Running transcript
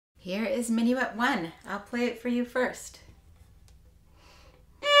Here is Minuet 1. I'll play it for you first.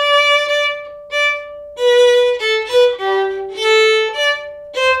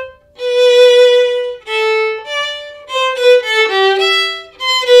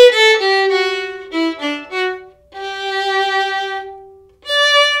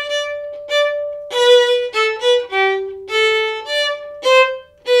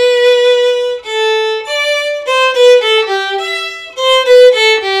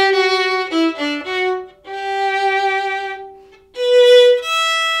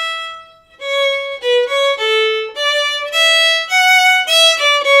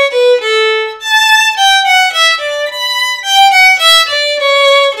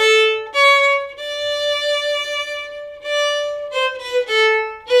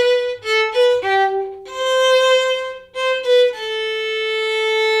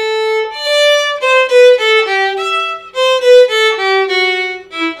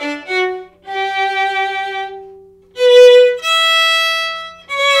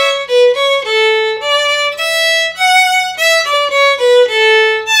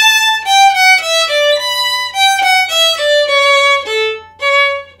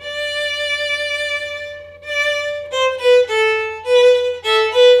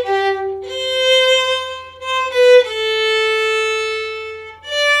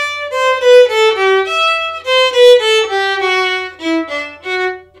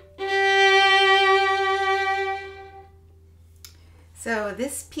 So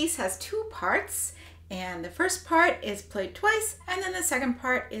this piece has two parts, and the first part is played twice, and then the second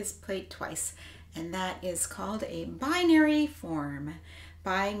part is played twice, and that is called a binary form.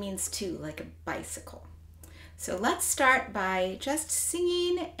 Bi means two, like a bicycle. So let's start by just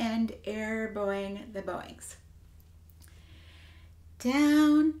singing and air bowing the bowings.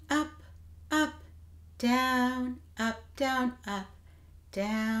 Down, up, up, down, up, down, up,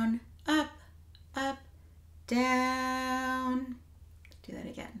 down, up, up, down. Do that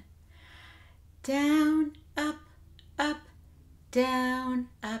again. Down, up, up, down,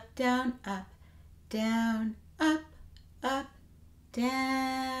 up, down, up, down, up, up,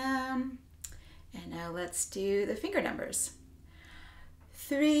 down. And now let's do the finger numbers.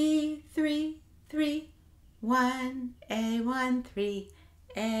 3, 3, 3, 1, A1, 3,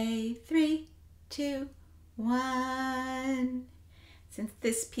 A3, 2, 1. Since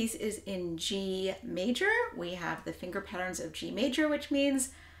this piece is in G major, we have the finger patterns of G major, which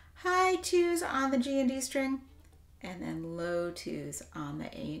means high 2s on the G and D string, and then low 2s on the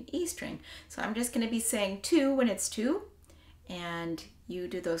A and E string. So I'm just going to be saying 2 when it's 2, and you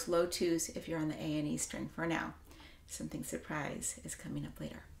do those low 2s if you're on the A and E string for now. Something surprise is coming up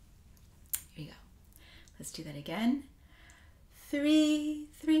later. Here you go. Let's do that again. 3,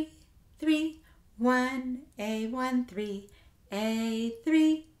 3, 3, 1, A1, 3,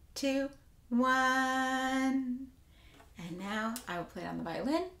 A3, 2, 1. And now I will play it on the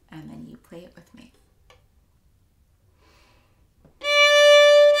violin, and then you play it with me.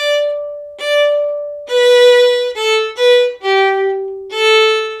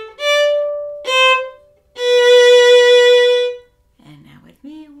 And now with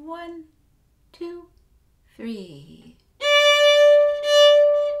me, 1, 2, 3.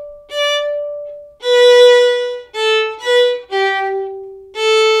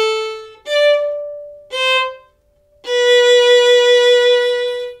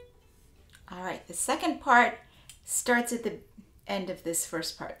 The second part starts at the end of this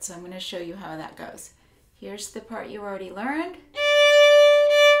first part, so I'm going to show you how that goes. Here's the part you already learned.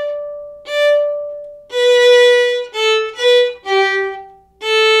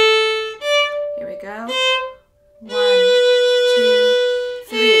 Here we go. 1, 2,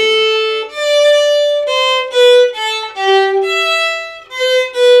 3.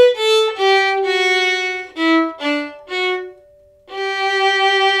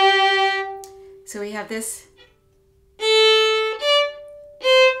 So we have this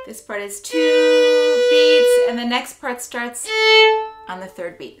part is 2 beats, and the next part starts on the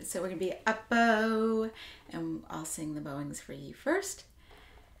 3rd beat. So we're going to be up bow, and I'll sing the bowings for you first.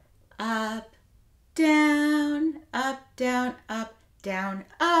 Up, down, up, down, up, down,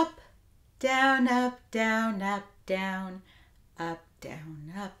 up, down, up, down, up, down, up,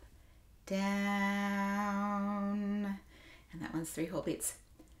 down, up, down. And that one's 3 whole beats.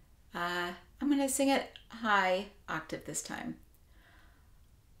 I'm going to sing it high octave this time.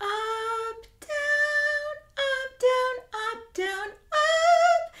 Up, down, up, down, up, down,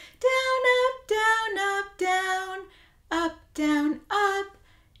 up, down, up, down, up, down, up, down, up,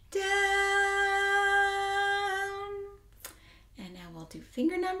 down. And now we'll do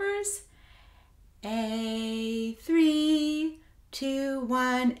finger numbers. A3, 2,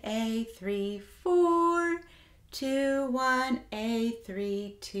 1, A3, 4, 2, 1,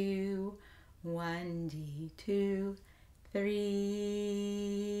 A3, 2, 1, D, 2,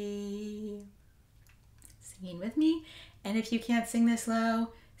 3. Singing with me. And if you can't sing this low,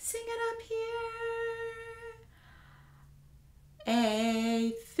 sing it up here.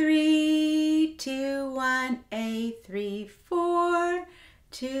 A3, 2, 1, A3, 4,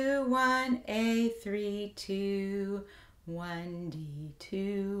 2, 1, A3, 2, 1, D,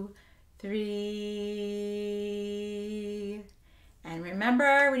 2, 3. And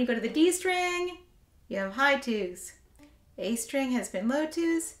remember, when you go to the D string, you have high twos. A string has been low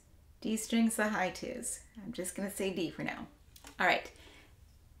twos, D string's the high twos. I'm just going to say D for now. All right.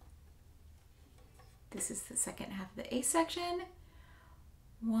 This is the second half of the A section.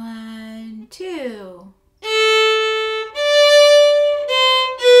 1, 2.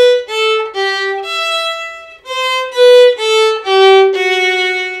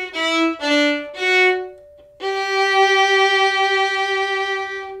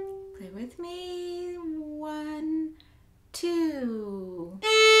 Play with me. 1, 2.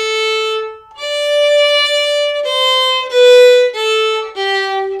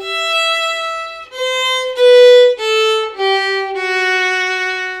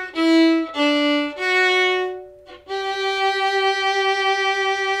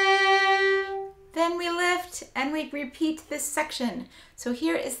 And we repeat this section. So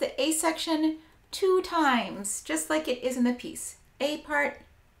here is the A section 2 times, just like it is in the piece. A part,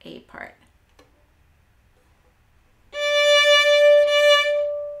 A part.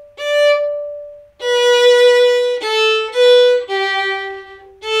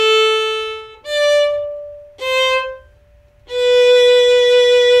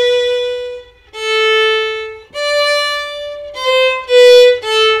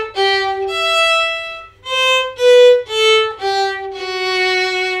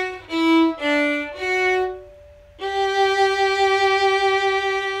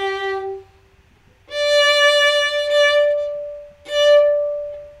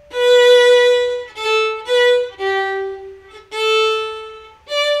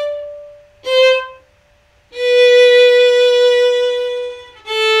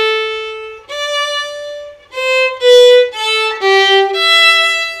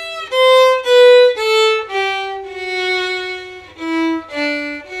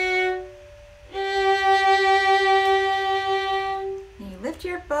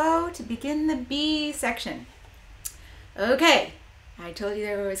 To begin the B section. Okay, I told you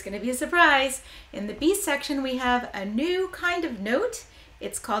there was going to be a surprise. In the B section we have a new kind of note.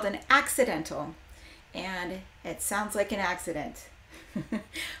 It's called an accidental, and it sounds like an accident.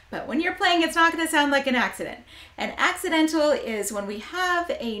 But when you're playing, it's not going to sound like an accident. An accidental is when we have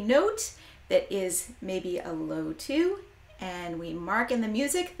a note that is maybe a low 2, and we mark in the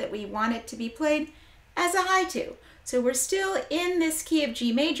music that we want it to be played as a high 2. So we're still in this key of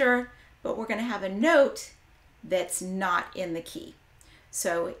G major, but we're going to have a note that's not in the key.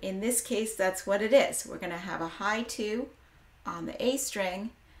 So in this case, that's what it is. We're going to have a high 2 on the A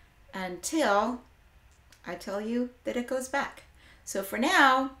string until I tell you that it goes back. So for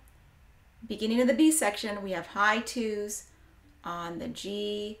now, beginning of the B section, we have high 2s on the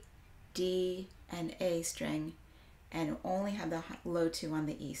G, D, and A string, and only have the low 2 on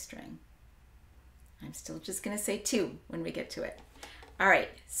the E string. I'm still just going to say 2 when we get to it. All right,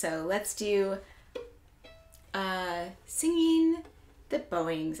 so let's do singing the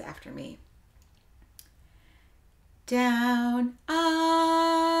Bowings after me. Down,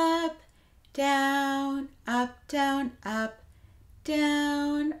 up, down, up, down, up,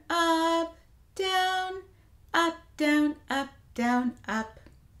 down, up, down, up, down, up, down, up.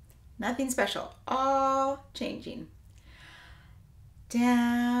 Nothing special, all changing.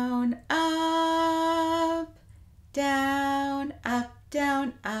 Down, up, down, up,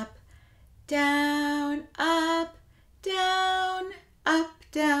 down, up, down, up, down, up,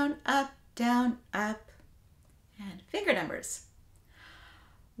 down, up, down, up. And finger numbers.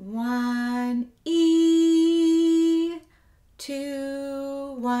 1 E,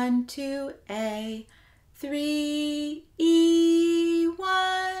 2, 1, 2 A, 3 E,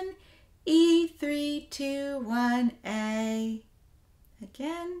 1 E, 3, 2, 1 A.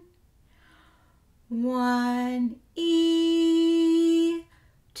 Again. 1 E,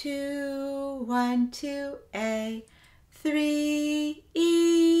 2, 1, 2 A, 3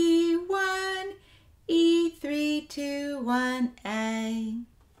 E, 1 E, 3, 2, 1 A.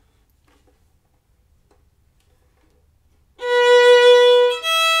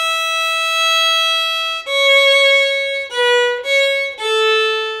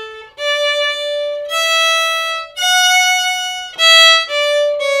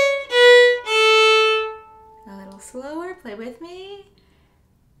 play with me.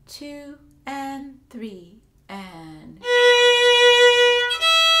 2 and 3 and.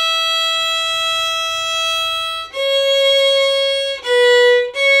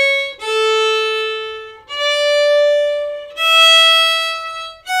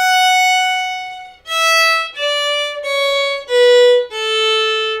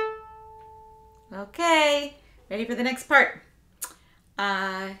 Okay, ready for the next part?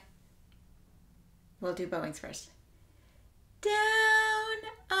 We'll do Bowings first. Down,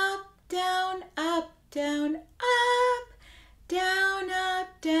 up, down, up, down, up, down, up,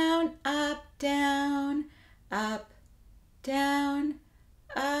 down, up, down, up, down,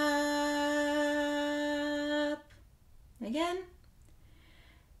 up. Again.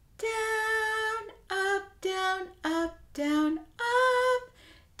 Down, up, down, up, down, up,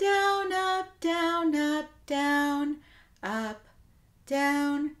 down, up, down, up, down, up,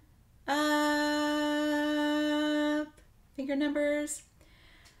 down, up. Finger numbers.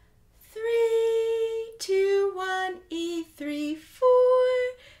 3, 2, 1, E3, 4,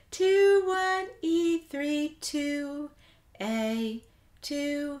 2, 1, E3, 2, A,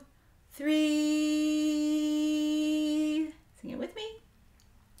 2, 3. Sing it with me.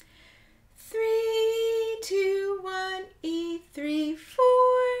 3, 2, 1, E3, 4,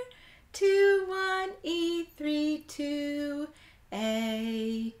 2, 1, E3, 2,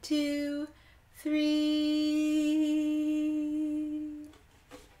 A, 2, 3.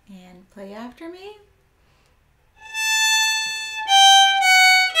 And play after me.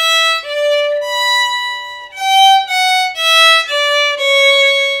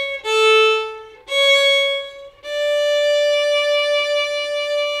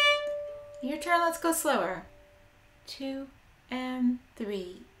 Your turn, let's go slower. 2 and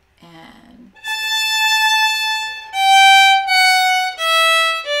 3 and.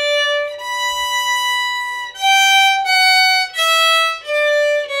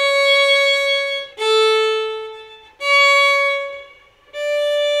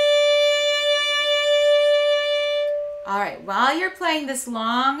 All right, while you're playing this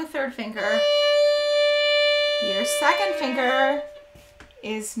long third finger, your second finger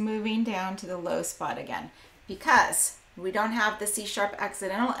is moving down to the low spot again because we don't have the C sharp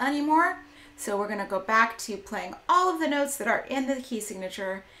accidental anymore. So we're going to go back to playing all of the notes that are in the key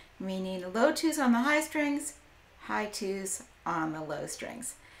signature, meaning low 2s on the high strings, high 2s on the low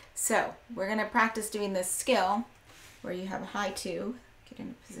strings. So we're going to practice doing this skill where you have a high 2, get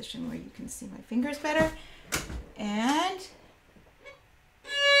in a position where you can see my fingers better, and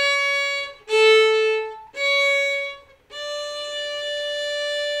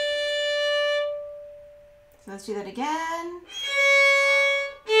so let's do that again.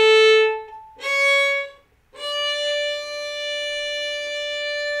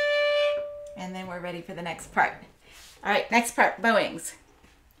 And then we're ready for the next part. All right, next part, Bowings.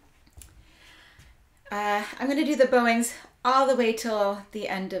 I'm going to do the Bowings all the way till the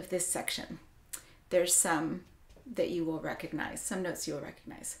end of this section. There's some that you will recognize, some notes you will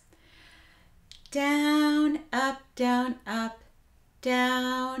recognize. Down, up, down, up,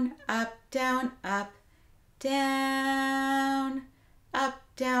 down, up, down, up, down, up,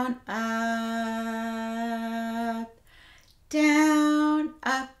 down, up, down,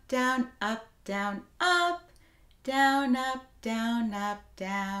 up, down, up, down, up, down, up, down, up,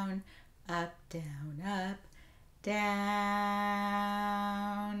 down, up, down, up, down.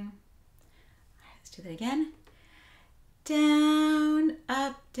 Let's do that again. Down,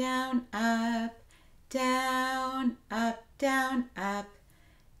 up, down, up, down, up, down, up,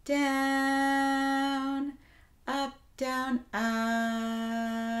 down, up, down, up,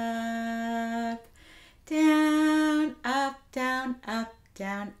 down, up, down, up,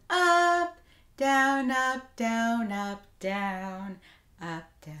 down, up, down, up, down, up, down, up,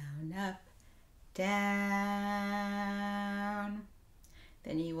 down, up, down.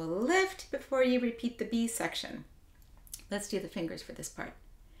 Then you will lift before you repeat the B section. Let's do the fingers for this part.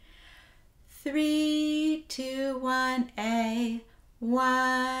 3, 2, 1, A,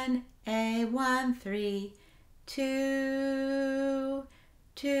 1, A, 1, 3, 2,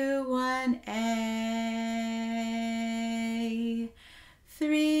 2, 1, A,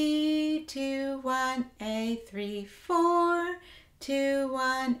 3, 2, 1, A, 3, 4, 2,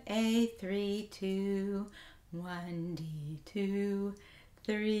 1, A, 3, 2, 1, D, 2,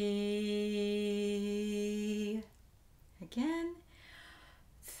 3. Again.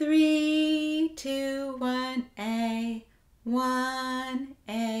 3, 2, 1, A, 1,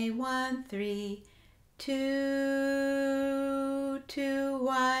 A, 1, 3, 2, 2,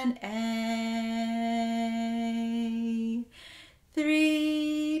 1, A,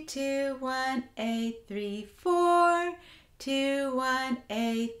 3, 2, 1, A, 3, 4, 2, 1,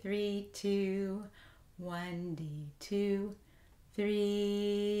 A, 3, 2, 1, D, 2,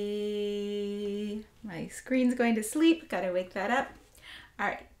 3. My screen's going to sleep. Gotta wake that up. All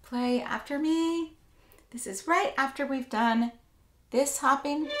right, play after me. This is right after we've done this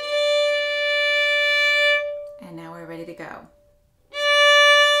hopping. And now we're ready to go.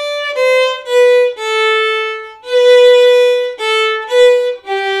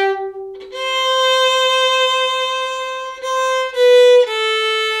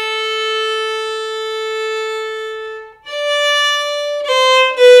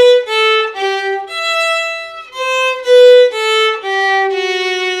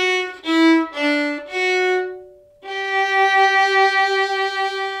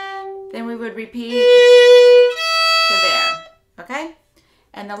 Repeat to there, okay?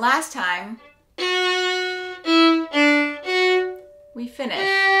 And the last time we finish.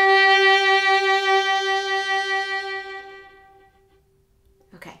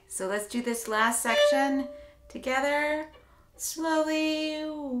 Okay, so let's do this last section together. Slowly,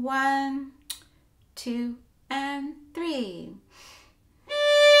 1, 2, and 3.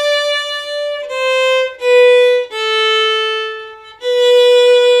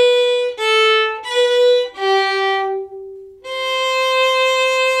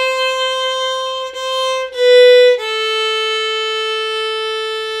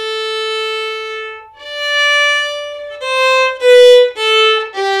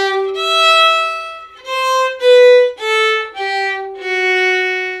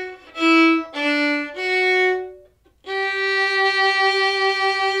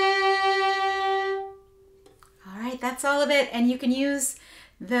 That's all of it, and you can use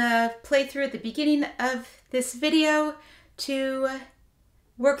the playthrough at the beginning of this video to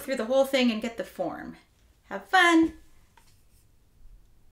work through the whole thing and get the form. Have fun!